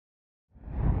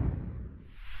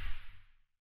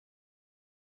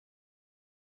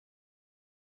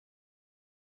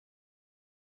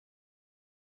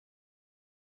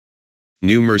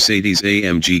New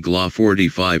Mercedes-AMG GLA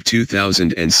 45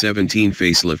 2017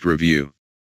 Facelift Review.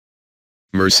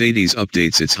 Mercedes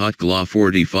updates its hot GLA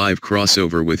 45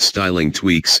 crossover with styling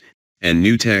tweaks and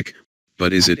new tech,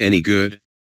 but is it any good?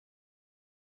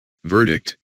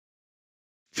 Verdict: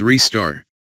 3-star.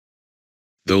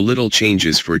 Though little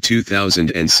changes for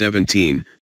 2017,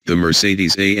 the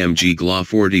Mercedes-AMG GLA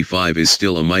 45 is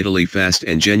still a mightily fast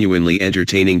and genuinely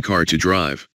entertaining car to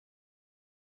drive.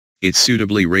 It's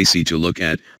suitably racy to look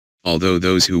at, although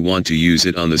those who want to use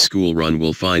it on the school run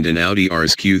will find an Audi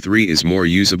RS Q3 is more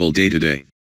usable day-to-day.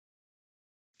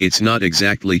 It's not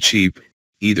exactly cheap,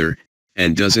 either,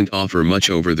 and doesn't offer much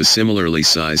over the similarly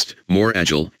sized, more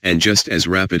agile, and just as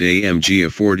rapid AMG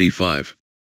A45.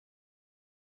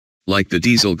 Like the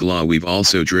diesel GLA we've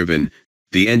also driven,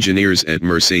 the engineers at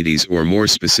Mercedes, or more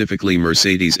specifically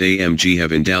Mercedes-AMG,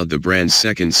 have endowed the brand's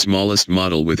second smallest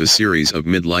model with a series of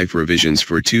mid-life revisions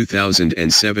for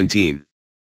 2017.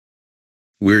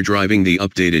 We're driving the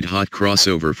updated hot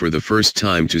crossover for the first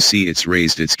time to see it's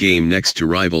raised its game next to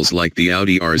rivals like the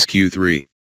Audi RS Q3.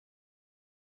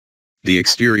 The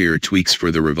exterior tweaks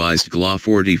for the revised GLA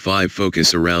 45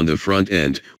 focus around the front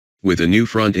end, with a new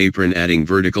front apron adding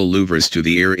vertical louvers to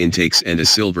the air intakes and a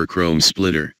silver chrome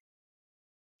splitter.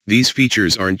 These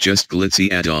features aren't just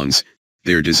glitzy add-ons,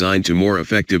 they're designed to more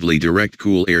effectively direct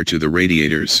cool air to the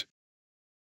radiators.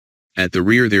 At the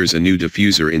rear there's a new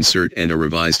diffuser insert and a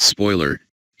revised spoiler,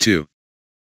 too.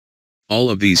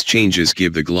 All of these changes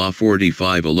give the GLA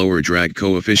 45 a lower drag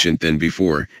coefficient than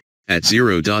before, at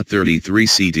 0.33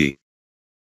 cd.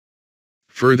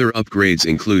 Further upgrades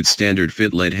include standard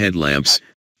fit LED headlamps,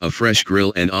 a fresh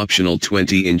grille and optional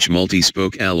 20-inch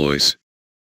multi-spoke alloys.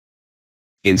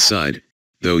 Inside,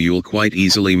 though, you'll quite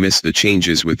easily miss the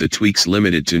changes with the tweaks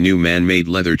limited to new man-made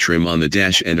leather trim on the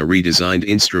dash and a redesigned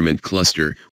instrument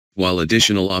cluster, while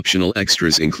additional optional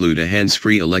extras include a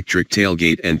hands-free electric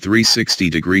tailgate and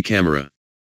 360-degree camera.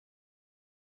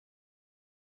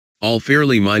 All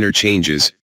fairly minor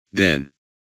changes, then.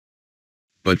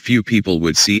 But few people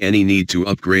would see any need to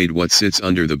upgrade what sits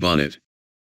under the bonnet.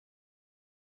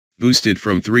 Boosted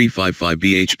from 355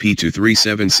 bhp to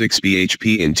 376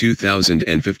 bhp in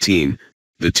 2015,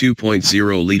 the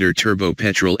 2.0-liter turbo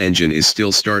petrol engine is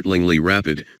still startlingly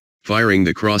rapid, firing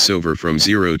the crossover from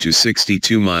 0 to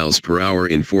 62 miles per hour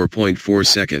in 4.4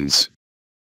 seconds.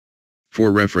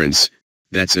 For reference,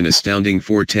 that's an astounding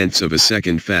 0.4 of a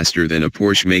second faster than a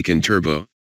Porsche Macan Turbo.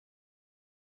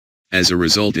 As a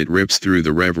result, it rips through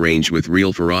the rev range with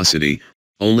real ferocity,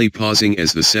 only pausing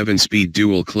as the 7-speed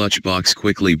dual-clutch box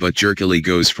quickly but jerkily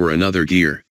goes for another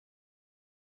gear.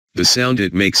 The sound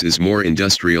it makes is more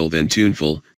industrial than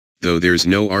tuneful, though there's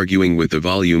no arguing with the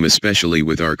volume, especially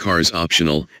with our car's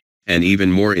optional, and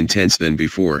even more intense than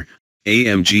before,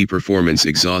 AMG performance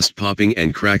exhaust popping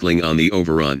and crackling on the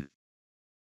overrun.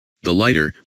 The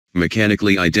lighter,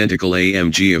 mechanically identical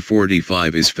AMG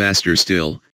A45 is faster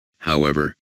still,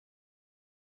 however.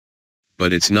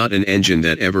 But it's not an engine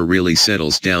that ever really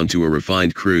settles down to a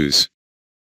refined cruise.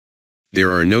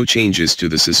 There are no changes to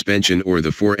the suspension or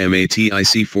the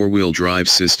 4MATIC four-wheel drive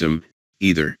system,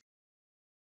 either.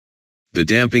 The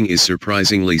damping is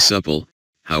surprisingly supple,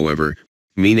 however,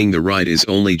 meaning the ride is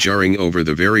only jarring over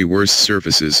the very worst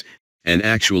surfaces, and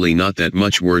actually not that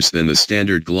much worse than the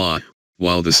standard GLA,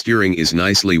 while the steering is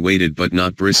nicely weighted but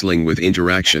not bristling with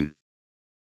interaction.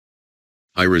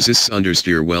 I resists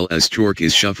understeer well as torque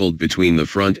is shuffled between the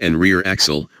front and rear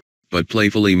axle, but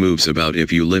playfully moves about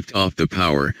if you lift off the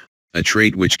power, a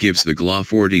trait which gives the GLA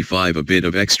 45 a bit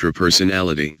of extra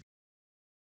personality.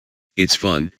 It's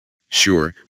fun,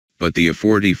 sure, but the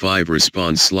A45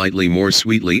 responds slightly more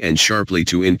sweetly and sharply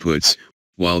to inputs,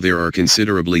 while there are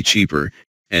considerably cheaper,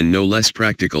 and no less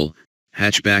practical,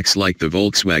 hatchbacks like the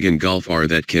Volkswagen Golf R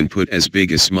that can put as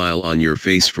big a smile on your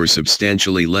face for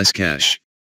substantially less cash.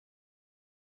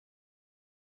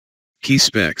 Key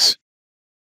specs.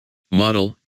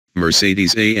 Model: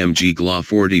 Mercedes-AMG GLA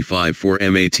 45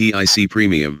 4MATIC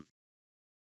Premium.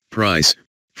 Price: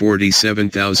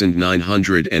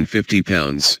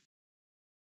 £47,950.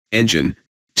 Engine: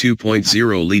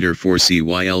 2.0-liter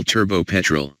 4CYL turbo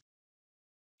petrol.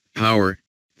 Power: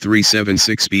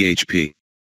 376 bhp.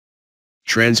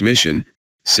 Transmission: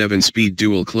 7-speed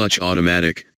dual-clutch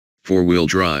automatic, 4-wheel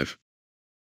drive.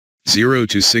 0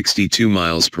 to 62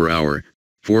 miles per hour,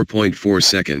 4.4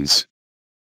 seconds.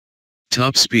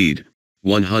 Top speed,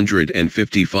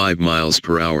 155 miles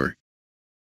per hour.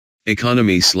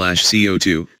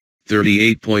 Economy/CO2,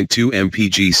 38.2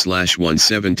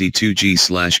 mpg/172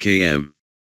 g/km.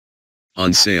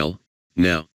 On sale,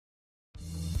 now.